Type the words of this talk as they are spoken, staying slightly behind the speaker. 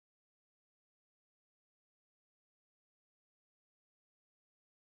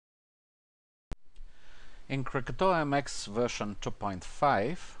In Krakatoa KMX version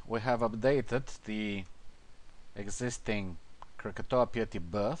 2.5, we have updated the existing Krakatoa PRT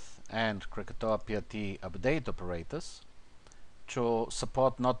birth and Krakatoa PRT update operators to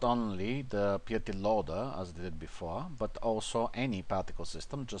support not only the PRT loader as they did before, but also any particle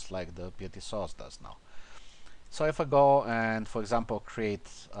system, just like the PRT source does now. So if I go and, for example, create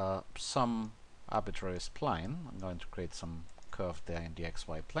some arbitrary spline, I'm going to create some curve there in the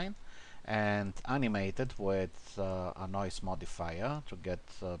XY plane and animate it with a noise modifier to get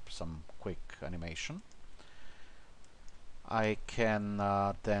some quick animation. I can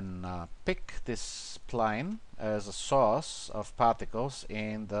then pick this spline as a source of particles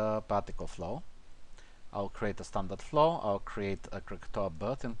in the particle flow. I'll create a standard flow, I'll create a Krakatoa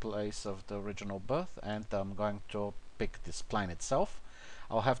birth in place of the original birth, and I'm going to pick the spline itself.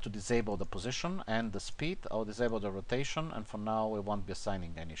 I'll have to disable the position and the speed, I'll disable the rotation, and for now we won't be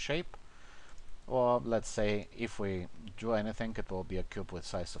assigning any shape. Or let's say if we do anything, it will be a cube with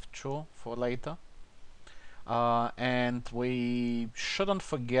size of 2 for later. And we shouldn't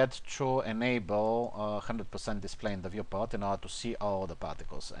forget to enable 100% display in the viewport in order to see all the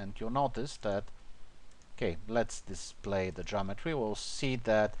particles. And you'll notice that, okay, let's display the geometry. We'll see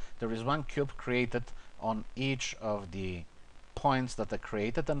that there is one cube created on each of the points that are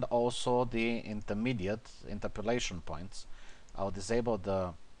created, and also the intermediate interpolation points. I'll disable the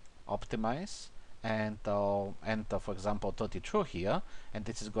optimize, and I'll enter, for example, 32 here, and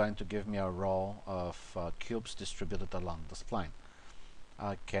this is going to give me a row of cubes distributed along the spline.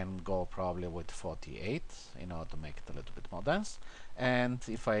 I can go probably with 48 in order to make it a little bit more dense, and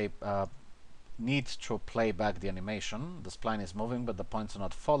if I need to play back the animation, the spline is moving but the points are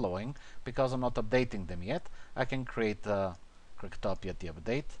not following because I'm not updating them yet, I can create a Krakatoa PRT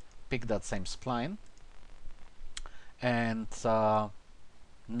update, pick that same spline, and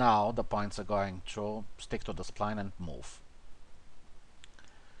now the points are going to stick to the spline and move.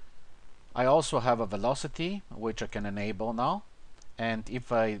 I also have a velocity which I can enable now, and if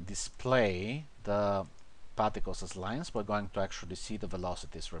I display the particles as lines, we're going to actually see the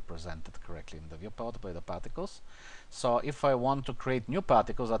velocities represented correctly in the viewport by the particles. So if I want to create new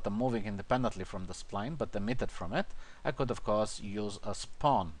particles that are moving independently from the spline but emitted from it, I could of course use a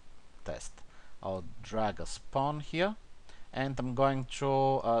spawn test. I'll drag a spawn here, and I'm going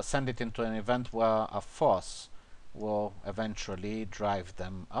to send it into an event where a force will eventually drive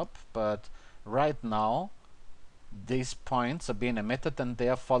them up, but right now these points are being emitted and they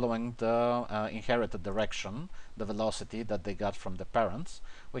are following the inherited direction, the velocity that they got from the parents.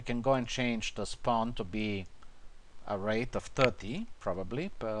 We can go and change the spawn to be a rate of 30 probably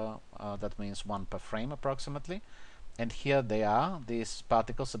per, that means 1 per frame approximately, and here they are. These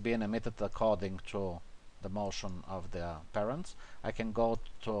particles are being emitted according to the motion of their parents. I can go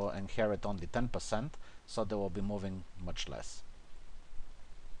to inherit only 10%, so they will be moving much less.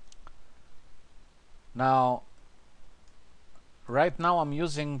 Now, right now I'm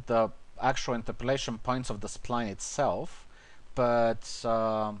using the actual interpolation points of the spline itself, but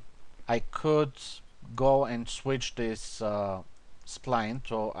I could go and switch this spline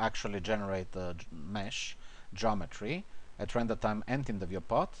to actually generate the mesh geometry at render time and in the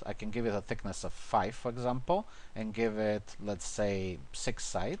viewport. I can give it a thickness of 5, for example, and give it, let's say, 6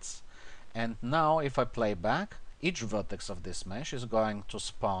 sides. And now if I play back, each vertex of this mesh is going to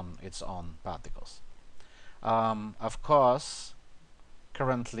spawn its own particles. Of course,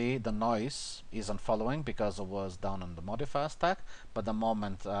 currently the noise isn't following because it was down on the modifier stack, but the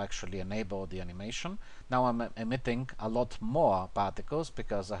moment I actually enable the animation, now I'm emitting a lot more particles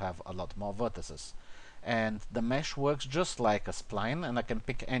because I have a lot more vertices. And the mesh works just like a spline, and I can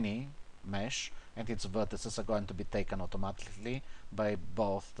pick any mesh and its vertices are going to be taken automatically by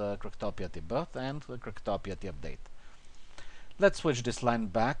both the Krakatoa PRT birth and the Krakatoa PRT update. Let's switch this line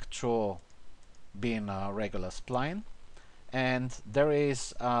back to being a regular spline, and there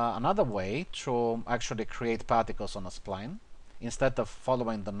is another way to actually create particles on a spline instead of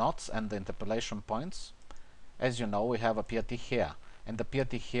following the knots and the interpolation points. As you know, we have a PRT here, and the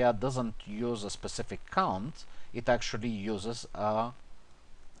PRT here doesn't use a specific count, it actually uses a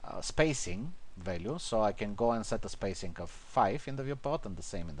spacing value, so I can go and set a spacing of 5 in the viewport and the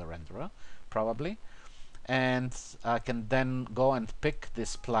same in the renderer probably, and I can then go and pick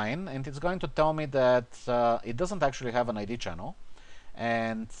this spline, and it's going to tell me that it doesn't actually have an ID channel,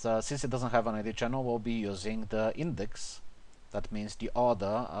 and since it doesn't have an ID channel, we'll be using the index, that means the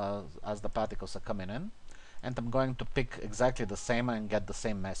order as the particles are coming in, and I'm going to pick exactly the same and get the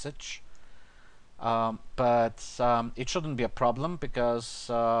same message. But it shouldn't be a problem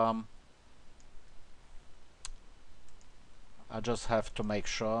because I just have to make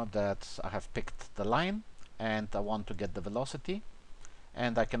sure that I have picked the line, and I want to get the velocity,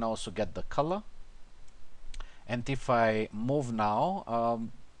 and I can also get the color. And if I move now,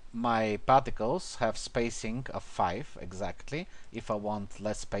 my particles have spacing of 5 exactly. If I want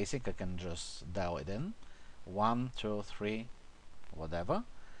less spacing, I can just dial it in. 1, 2, 3, whatever.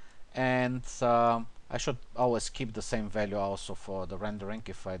 And I should always keep the same value also for the rendering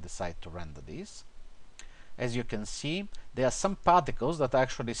if I decide to render these. As you can see, there are some particles that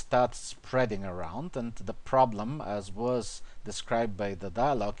actually start spreading around, and the problem, as was described by the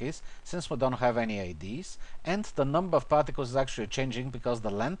dialog, is since we don't have any IDs and the number of particles is actually changing because the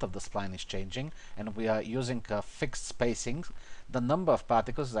length of the spline is changing and we are using a fixed spacing, the number of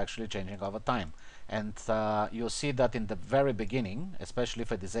particles is actually changing over time. And you'll see that in the very beginning, especially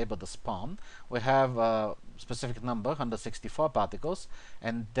if I disable the spawn, we have a specific number, 164 particles,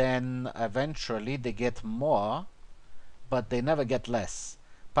 and then eventually they get more, but they never get less.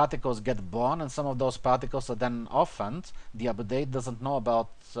 Particles get born, and some of those particles are then orphaned. The update doesn't know about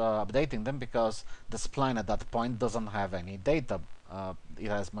updating them because the spline at that point doesn't have any data. It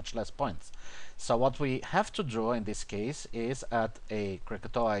has much less points. So what we have to do in this case is add a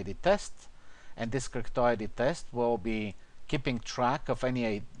Krakatoa ID test, and this Krakatoa ID test will be keeping track of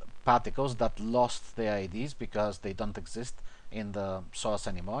any particles that lost their IDs because they don't exist in the source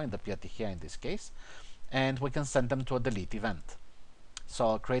anymore, in the PRT here in this case, and we can send them to a delete event. So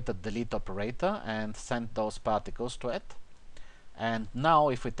I'll create a delete operator and send those particles to it. And now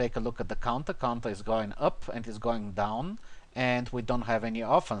if we take a look at the counter is going up and is going down, and we don't have any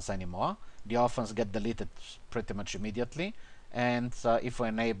orphans anymore. The orphans get deleted pretty much immediately, and if we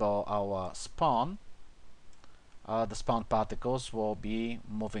enable our spawn, the spawn particles will be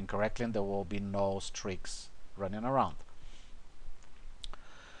moving correctly and there will be no streaks running around.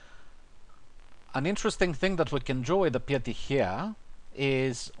 An interesting thing that we can do with the PRT here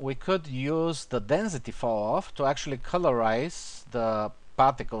is we could use the density fall off to actually colorize the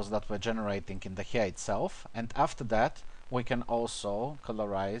particles that we're generating in the hair itself, and after that we can also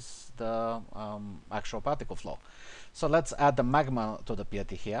colorize the actual particle flow. So let's add the magma to the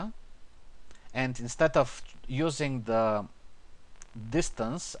PRT here, and instead of using the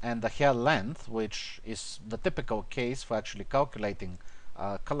distance and the hair length, which is the typical case for actually calculating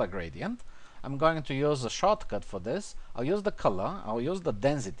color gradient, I'm going to use a shortcut for this. I'll use the color, I'll use the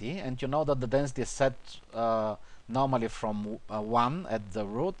density, and you know that the density is set normally from 1 at the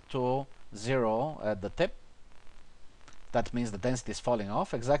root to 0 at the tip. That means the density is falling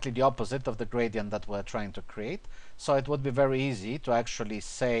off, exactly the opposite of the gradient that we're trying to create. So it would be very easy to actually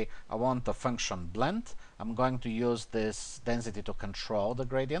say I want a function blend. I'm going to use this density to control the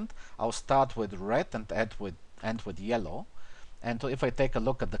gradient. I'll start with red and end with yellow. And if I take a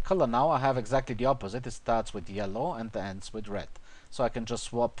look at the color now, I have exactly the opposite. It starts with yellow and ends with red. So I can just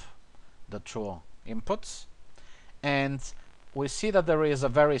swap the two inputs. And we see that there is a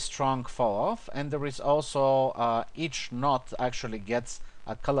very strong fall off, and there is also each knot actually gets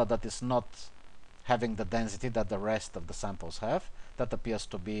a color that is not having the density that the rest of the samples have. That appears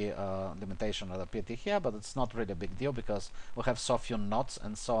to be a limitation of the PRT here, but it's not really a big deal because we have so few knots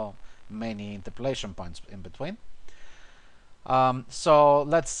and so many interpolation points in between. So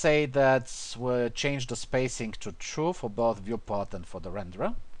let's say that we change the spacing to true for both viewport and for the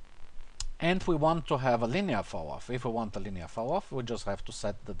renderer. And we want to have a linear fall-off. If we want a linear fall-off, we just have to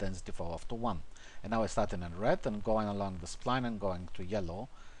set the density fall-off to 1. And now we're starting in red and going along the spline and going to yellow.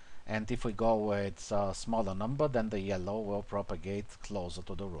 And if we go with a smaller number, then the yellow will propagate closer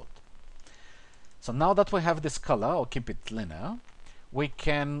to the root. So now that we have this color, I'll keep it linear, we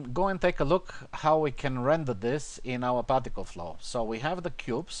can go and take a look how we can render this in our particle flow. So we have the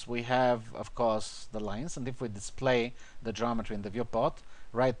cubes, we have of course the lines, and if we display the geometry in the viewport,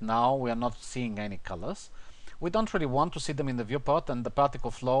 right now we are not seeing any colors. We don't really want to see them in the viewport, and the particle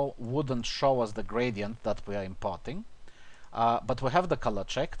flow wouldn't show us the gradient that we are importing. But we have the color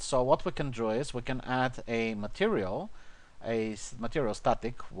checked, so what we can do is we can add a material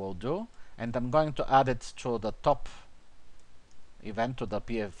static will do, and I'm going to add it to the top event, to the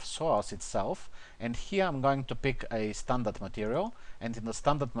PF source itself, and here I'm going to pick a standard material, and in the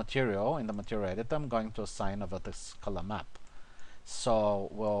standard material, in the material editor, I'm going to assign a vertex color map. So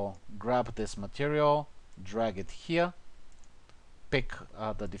we'll grab this material, drag it here, pick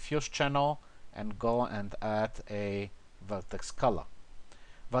the diffuse channel, and go and add a vertex color.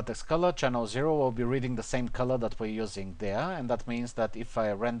 Vertex color channel 0 will be reading the same color that we're using there, and that means that if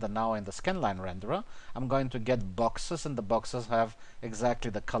I render now in the scanline renderer, I'm going to get boxes, and the boxes have exactly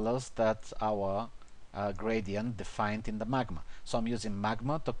the colors that our gradient defined in the magma. So I'm using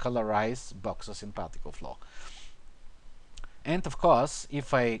magma to colorize boxes in particle flow. And of course,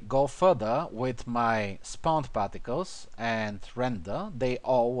 if I go further with my spawned particles and render, they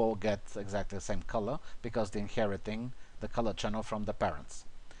all will get exactly the same color because they're inheriting the color channel from the parents.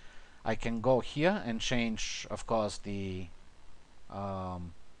 I can go here and change, of course, the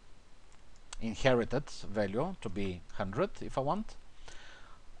inherited value to be 100 if I want.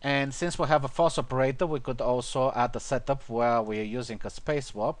 And since we have a force operator, we could also add a setup where we are using a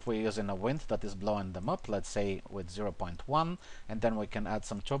space warp. We're using a wind that is blowing them up, let's say with 0.1, and then we can add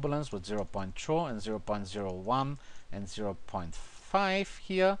some turbulence with 0.2 and 0.01 and 0.5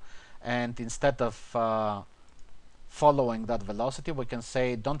 here. And instead of following that velocity, we can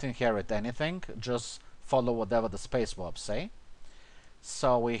say don't inherit anything, just follow whatever the space warps say.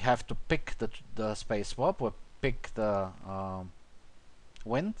 So we have to pick the space warp, we pick the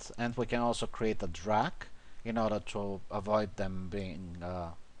wind, and we can also create a drag in order to avoid them being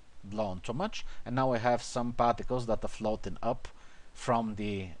blown too much. And now we have some particles that are floating up from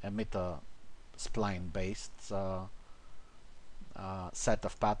the emitter spline based set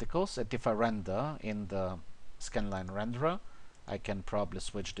of particles. And if I render in the scanline renderer, I can probably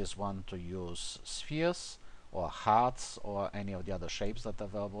switch this one to use spheres or hearts or any of the other shapes that are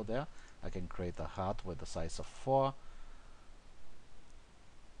available there. I can create a heart with the size of 4.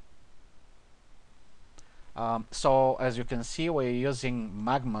 So as you can see, we're using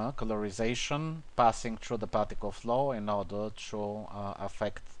magma colorization passing through the particle flow in order to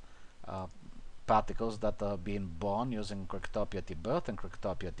affect particles that are being born using Krakatoa PRT birth and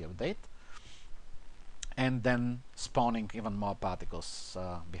Krakatoa PRT update, and then spawning even more particles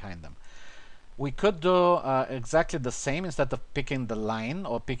behind them. We could do exactly the same. Instead of picking the line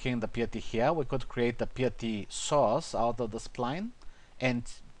or picking the PRT here, we could create a PRT source out of the spline and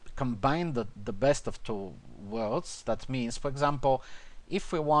combine the best of two worlds. That means, for example,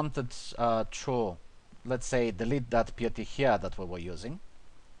 if we wanted to, let's say, delete that PRT here that we were using,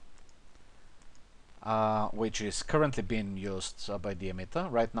 which is currently being used by the emitter.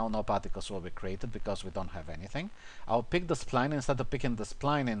 Right now no particles will be created because we don't have anything. I'll pick the spline. Instead of picking the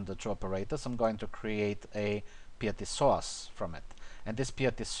spline in the two operators, I'm going to create a PRT source from it. And this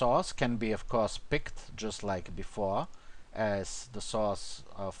PRT source can be, of course, picked just like before as the source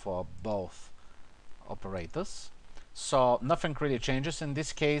for both operators. So nothing really changes in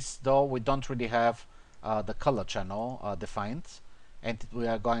this case, though we don't really have the color channel defined, and we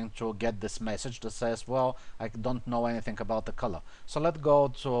are going to get this message that says, well, I don't know anything about the color. So let's go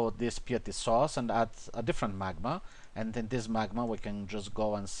to this PRT source and add a different magma, and in this magma we can just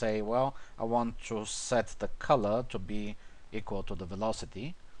go and say, well, I want to set the color to be equal to the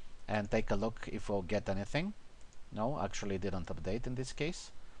velocity, and take a look if we'll get anything. No, actually it didn't update in this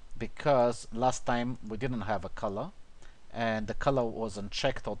case, because last time we didn't have a color, and the color wasn't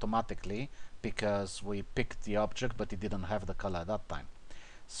checked automatically because we picked the object but it didn't have the color at that time.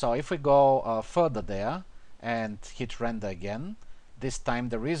 So if we go further there and hit render again, this time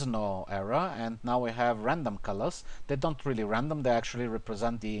there is no error, and now we have random colors. They don't really random, they actually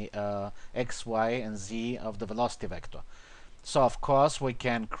represent the x, y, and z of the velocity vector. So of course we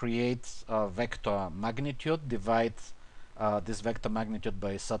can create a vector magnitude, divide this vector magnitude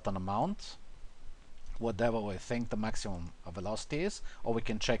by a certain amount, whatever we think the maximum velocity is, or we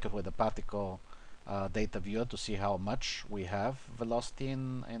can check it with the particle data viewer to see how much we have velocity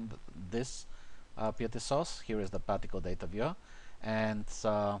in this PRT source. Here is the particle data viewer, and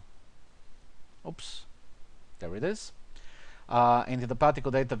oops, there it is. In the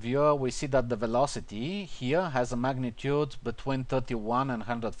particle data viewer, we see that the velocity here has a magnitude between 31 and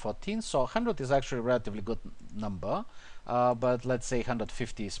 114. So 100 is actually a relatively good number, but let's say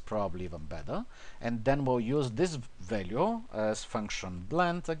 150 is probably even better. And then we'll use this value as function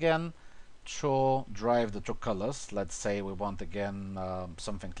blend again to drive the two colors. Let's say we want again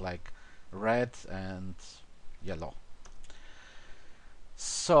something like red and yellow.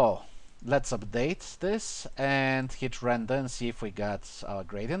 So let's update this and hit render and see if we got our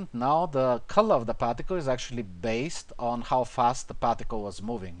gradient. Now the color of the particle is actually based on how fast the particle was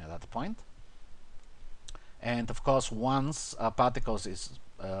moving at that point. And of course, once of the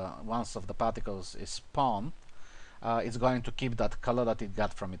particles is spawned, it's going to keep that color that it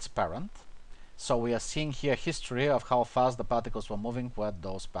got from its parent. So we are seeing here history of how fast the particles were moving where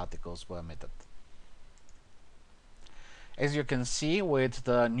those particles were emitted. As you can see, with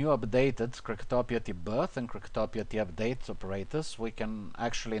the new updated Krakatoa PRT birth and Krakatoa PRT update operators, we can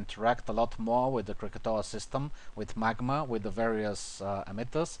actually interact a lot more with the Krakatoa system, with magma, with the various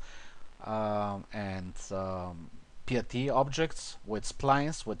emitters and PRT objects, with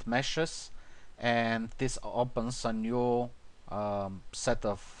splines, with meshes, and this opens a new set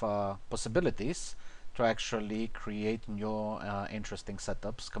of possibilities to actually create new interesting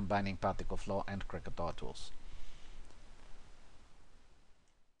setups combining particle flow and Krakatoa tools.